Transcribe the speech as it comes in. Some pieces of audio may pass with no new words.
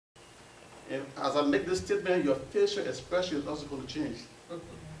And as I make this statement, your facial expression is also going to change.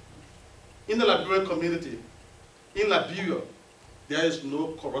 In the Liberian community, in Liberia, there is no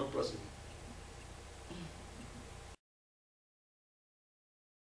corrupt person.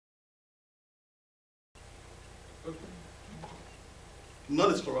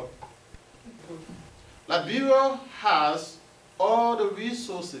 None is corrupt. Liberia has all the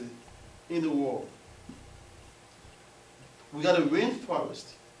resources in the world. We got a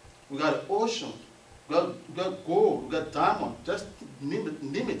rainforest, we got an ocean, we got gold, we got diamond, just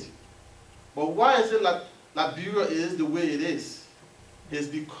name it. But why is it like Liberia is the way it is? It's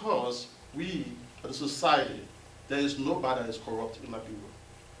because we, as a society, there is nobody that is corrupt in Liberia.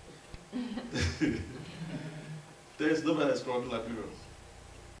 There is nobody that is corrupt in Liberia.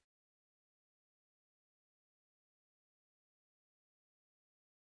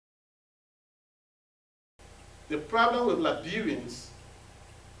 The problem with Liberians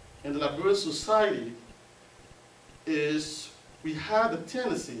and the Liberian society is we have the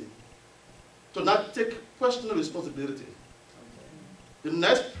tendency to not take personal responsibility. The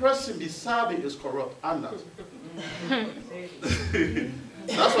next person beside me is corrupt, I'm not.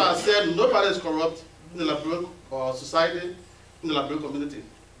 That's why I said nobody is corrupt in the Liberian society, in the Liberian community.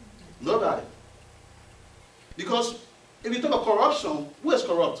 Nobody. Because if you talk about corruption, who is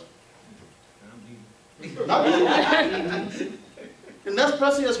corrupt? Not me. The next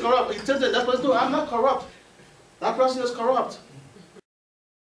person is corrupt. You tell the next person, no, I'm not corrupt. That person is corrupt.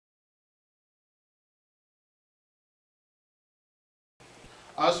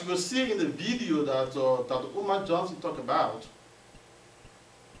 As you will see in the video that Dr. Umar Johnson talked about,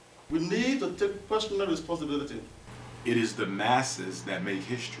 we need to take personal responsibility. It is the masses that make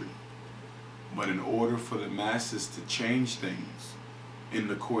history. But in order for the masses to change things in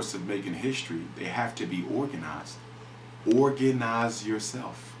the course of making history, they have to be organized. Organize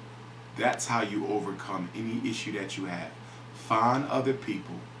yourself. That's how you overcome any issue that you have. Find other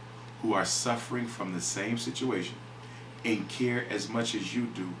people who are suffering from the same situation and care as much as you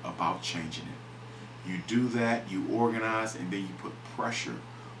do about changing it. You do that, you organize, and then you put pressure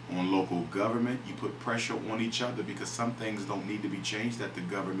on local government. You put pressure on each other, because some things don't need to be changed at the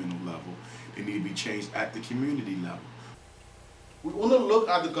governmental level. They need to be changed at the community level. We only look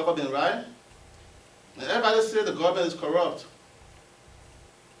at the government, right? And everybody says the government is corrupt.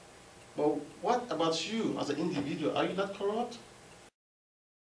 But what about you as an individual? Are you not corrupt?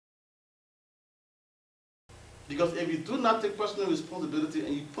 Because if you do not take personal responsibility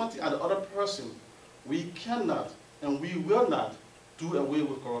and you point it at the other person, we cannot and we will not do away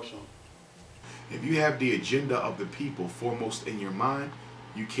with corruption. If you have the agenda of the people foremost in your mind,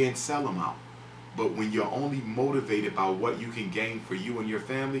 you can't sell them out. But when you're only motivated by what you can gain for you and your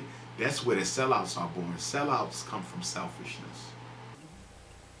family, that's where the sellouts are born. Sellouts come from selfishness.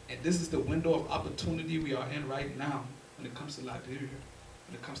 And this is the window of opportunity we are in right now when it comes to Liberia,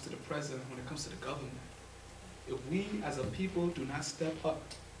 when it comes to the president, when it comes to the government. If we as a people do not step up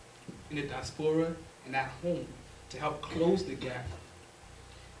in the diaspora and at home to help close the gap,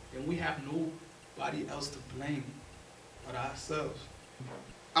 then we have nobody else to blame but ourselves.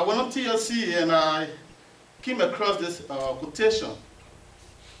 I went on TLC and I came across this quotation. It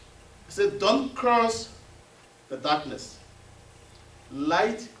said, "Don't cross the darkness.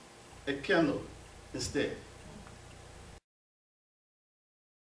 Light a candle instead."